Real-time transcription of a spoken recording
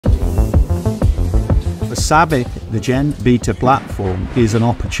For SABIC, the GENBETA platform is an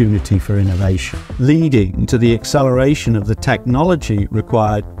opportunity for innovation, leading to the acceleration of the technology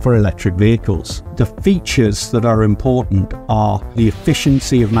required for electric vehicles. The features that are important are the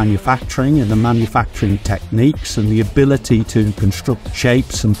efficiency of manufacturing and the manufacturing techniques, and the ability to construct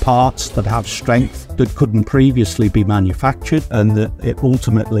shapes and parts that have strength that couldn't previously be manufactured, and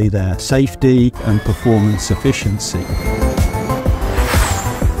ultimately their safety and performance efficiency.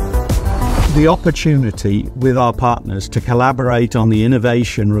 The opportunity with our partners to collaborate on the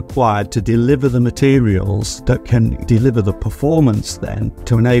innovation required to deliver the materials that can deliver the performance then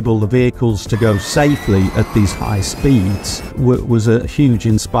to enable the vehicles to go safely at these high speeds was a huge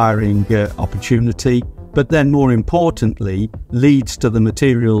inspiring opportunity, but then more importantly leads to the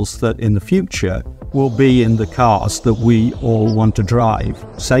materials that in the future will be in the cars that we all want to drive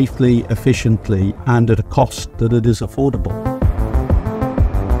safely, efficiently, and at a cost that it is affordable.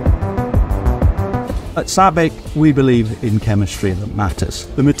 At SABIC, we believe in chemistry that matters.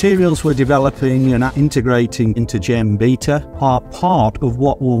 The materials we're developing and integrating into GENBETA are part of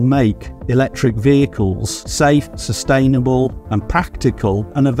what will make electric vehicles safe, sustainable, and practical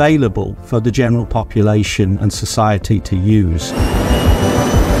and available for the general population and society to use.